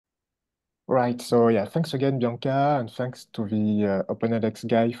Right. So yeah, thanks again, Bianca, and thanks to the OpenAlex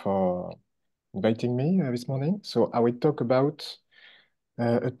guy for inviting me this morning. So I will talk about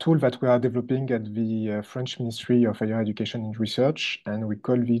a tool that we are developing at the French Ministry of Higher Education and Research, and we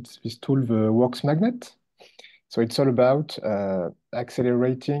call this tool the Works Magnet. So it's all about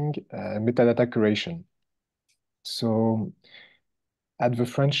accelerating metadata curation. So at the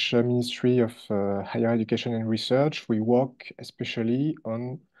French Ministry of Higher Education and Research, we work especially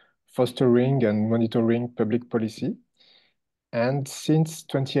on fostering and monitoring public policy. And since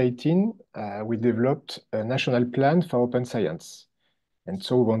 2018, we developed a national plan for open science. And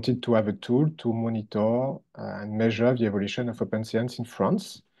so we wanted to have a tool to monitor and measure the evolution of open science in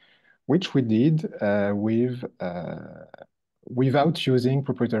France, which we did without using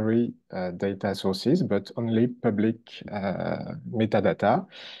proprietary data sources, but only public metadata.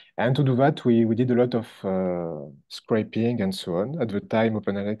 And to do that, we did a lot of scraping and so on. At the time,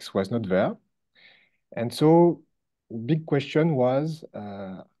 OpenAlex was not there. And so big question was,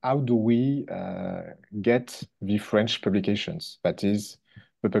 how do we get the French publications? That is,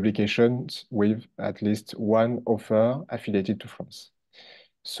 the publications with at least one author affiliated to France.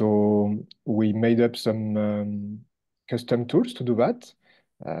 So we made up some custom tools to do that.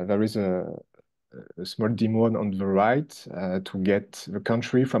 There is a small demo on the right to get the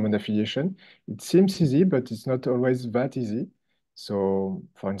country from an affiliation. It seems easy, but it's not always that easy. So,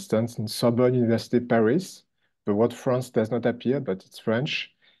 for instance, in Sorbonne University, Paris, the word France does not appear, but it's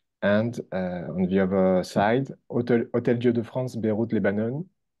French. And on the other side, Hôtel Dieu de France, Beyrouth, Lebanon,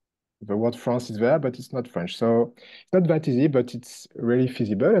 the word France is there, but it's not French. So it's not that easy, but it's really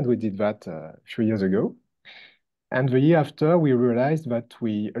feasible. And we did that a few years ago. And the year after, we realized that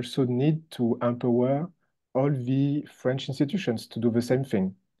we also need to empower all the French institutions to do the same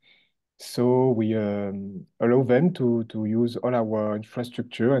thing. So we allow them to use all our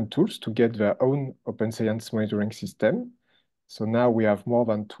infrastructure and tools to get their own open science monitoring system. So now we have more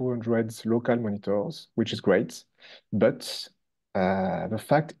than 200 local monitors, which is great. But the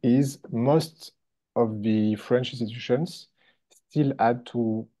fact is most of the French institutions still had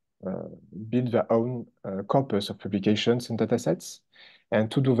to uh, build their own corpus of publications and datasets. And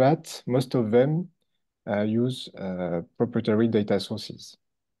to do that, most of them use proprietary data sources.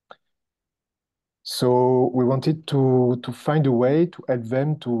 So we wanted to find a way to help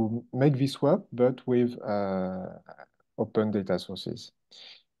them to make this work, but with open data sources.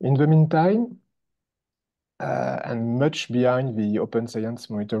 In the meantime, and much behind the open science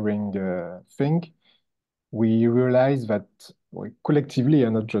monitoring thing, we realized that we collectively,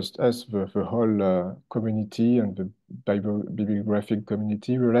 and not just us, the whole community and the bibliographic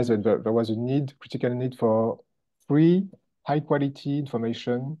community, realized that there was a need, critical need for free, high-quality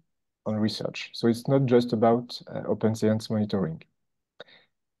information on research. So it's not just about open science monitoring.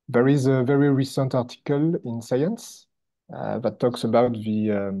 There is a very recent article in Science that talks about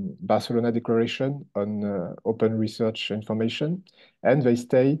the Barcelona Declaration on open research information, and they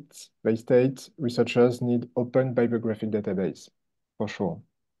state researchers need open bibliographic database for sure.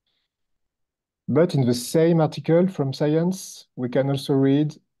 But in the same article from Science, we can also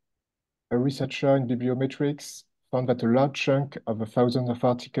read a researcher in bibliometrics found that a large chunk of the thousands of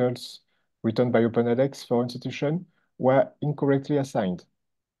articles written by OpenAlex for institution were incorrectly assigned.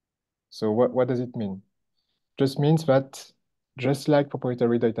 So what does it mean? Just means that just like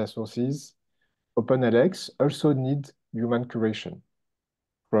proprietary data sources, OpenAlex also need human curation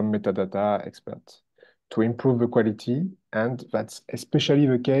from metadata experts to improve the quality, and that's especially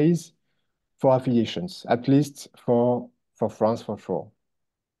the case for affiliations, at least for France for sure.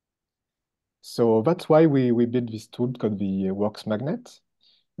 So that's why we built this tool called the Works Magnet.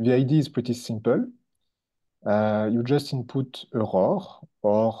 The idea is pretty simple. You just input error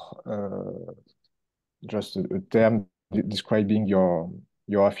or just a term describing your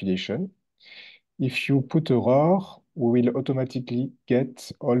affiliation. If you put error, we will automatically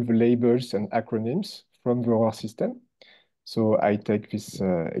get all the labels and acronyms from the error system. So I take this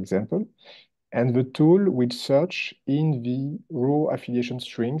example. And the tool will search in the raw affiliation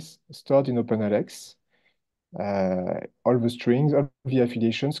strings stored in OpenAlex, all the strings, all the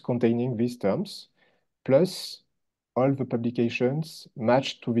affiliations containing these terms, plus all the publications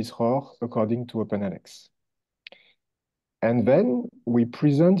matched to this error according to OpenAlex. And then we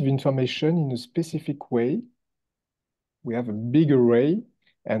present the information in a specific way. We have a big array,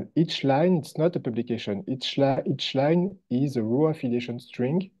 and each line, it's not a publication. Each line is a raw affiliation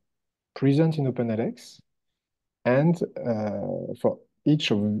string present in OpenAlex. And for each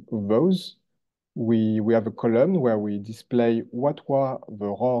of those, we have a column where we display what were the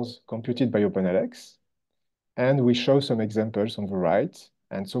rows computed by OpenAlex. And we show some examples on the right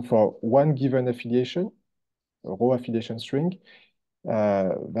And so for one given affiliation, a raw affiliation string,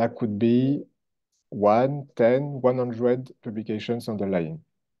 that could be 1, 10, 100 publications underlying.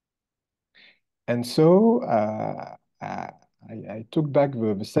 And so I took back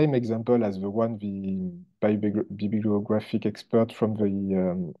the same example as the one the bibliographic expert from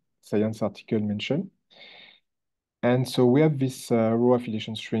the science article mentioned. And so we have this raw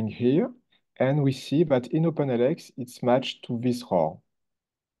affiliation string here, and we see that in OpenAlex, it's matched to this raw.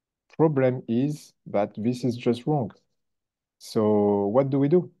 Problem is that this is just wrong. So what do we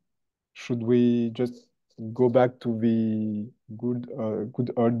do? Should we just go back to the good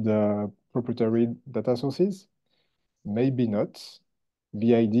old proprietary data sources? Maybe not.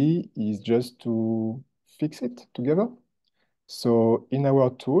 The idea is just to fix it together. So in our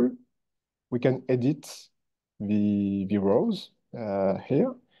tool, we can edit the rows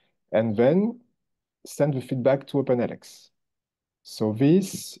here and then send the feedback to OpenAlex. So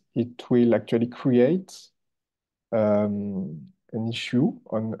this, it will actually create an issue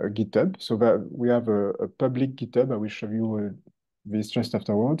on GitHub. So that we have a public GitHub. I will show you this just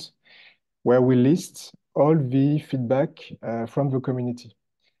afterwards, where we list all the feedback from the community.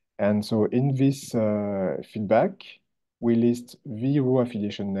 And so in this feedback, we list the row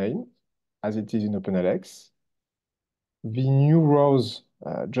affiliation name as it is in OpenAlex, the new rows,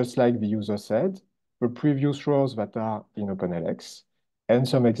 just like the user said, the previous rows that are in OpenAlex, and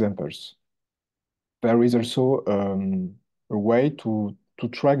some examples. There is also a way to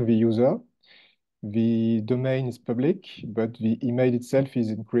track the user. The domain is public, but the email itself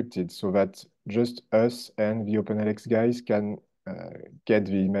is encrypted so that just us and the OpenAlex guys can get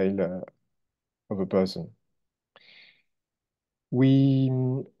the email of a person. We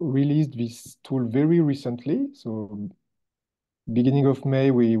released this tool very recently. So beginning of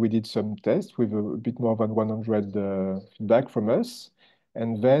May, we did some tests with a bit more than 100 feedback from us.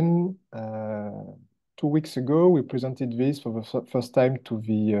 And then 2 weeks ago, we presented this for the first time to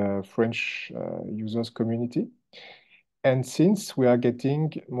the French users community. And since we are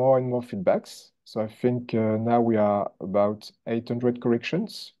getting more and more feedbacks, so I think now we are about 800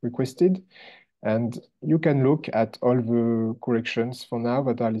 corrections requested. And you can look at all the corrections for now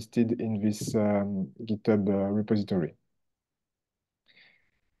that are listed in this GitHub repository.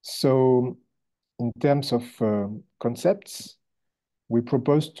 So in terms of concepts, we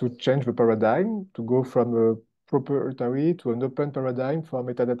propose to change the paradigm to go from a proprietary to an open paradigm for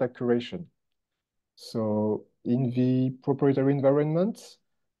metadata curation. So in the proprietary environment,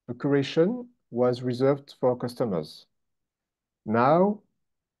 the curation was reserved for customers. Now,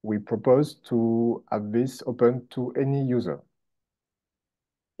 we propose to have this open to any user.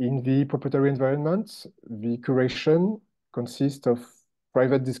 In the proprietary environment, the curation consists of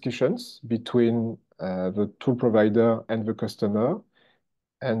private discussions between the tool provider and the customer,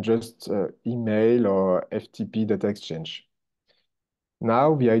 and just email or FTP data exchange.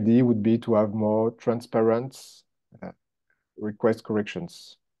 Now, the idea would be to have more transparent request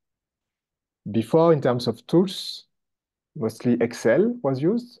corrections. Before, in terms of tools, mostly Excel was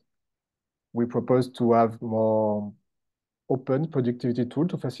used. We proposed to have more open productivity tool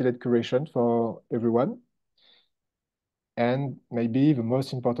to facilitate curation for everyone. And maybe the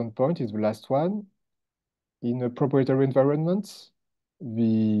most important point is the last one. In a proprietary environment,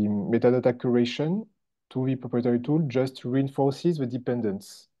 the metadata curation to the proprietary tool just reinforces the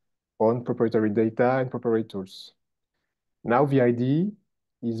dependence on proprietary data and proprietary tools. Now the idea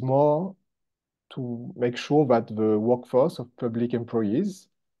is more to make sure that the workforce of public employees,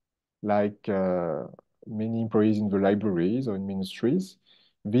 like many employees in the libraries or in ministries,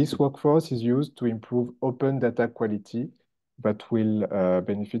 this workforce is used to improve open data quality that will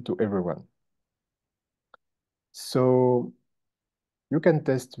benefit to everyone. So you can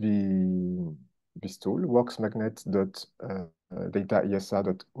test this tool,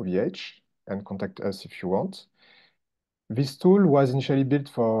 worksmagnet.dataesr.ovh, and contact us if you want. This tool was initially built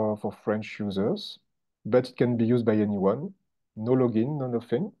for French users, but it can be used by anyone. No login, no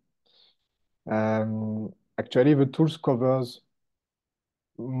nothing. Actually, the tools covers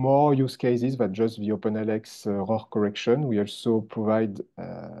more use cases than just the OpenAlex ROR correction. We also provide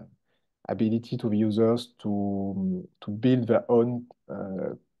ability to the users to build their own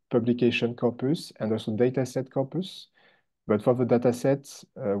publication corpus and also dataset corpus. But for the datasets,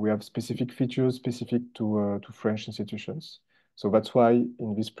 we have specific features specific to French institutions. So that's why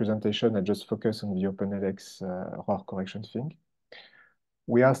in this presentation, I just focus on the OpenAlex ROR correction thing.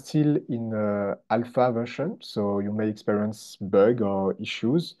 We are still in alpha version, so you may experience bug or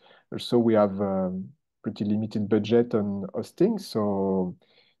issues. Also, we have pretty limited budget on hosting, so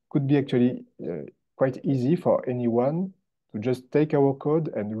could be actually quite easy for anyone to just take our code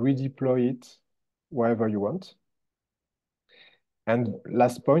and redeploy it wherever you want. And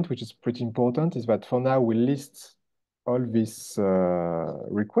last point, which is pretty important, is that for now we list all these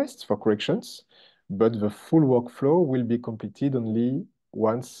requests for corrections, but the full workflow will be completed only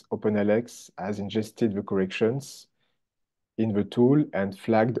once OpenAlex has ingested the corrections in the tool and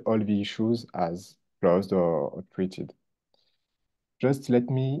flagged all the issues as closed or treated. Just let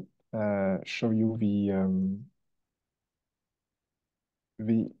me show you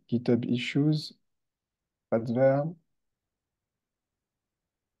the GitHub issues that's there.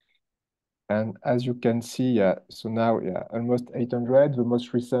 And as you can see, so now, almost 800. The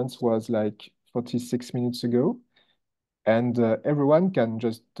most recent was like 46 minutes ago. And everyone can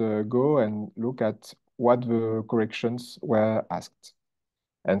just go and look at what the corrections were asked.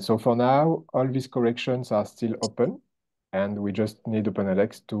 And so for now, all these corrections are still open, and we just need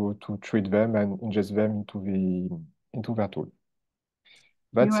OpenAlex to treat them and ingest them into their tool. You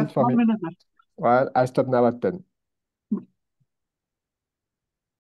That's have it for 1 me. minute left. Well, I stop now at 10.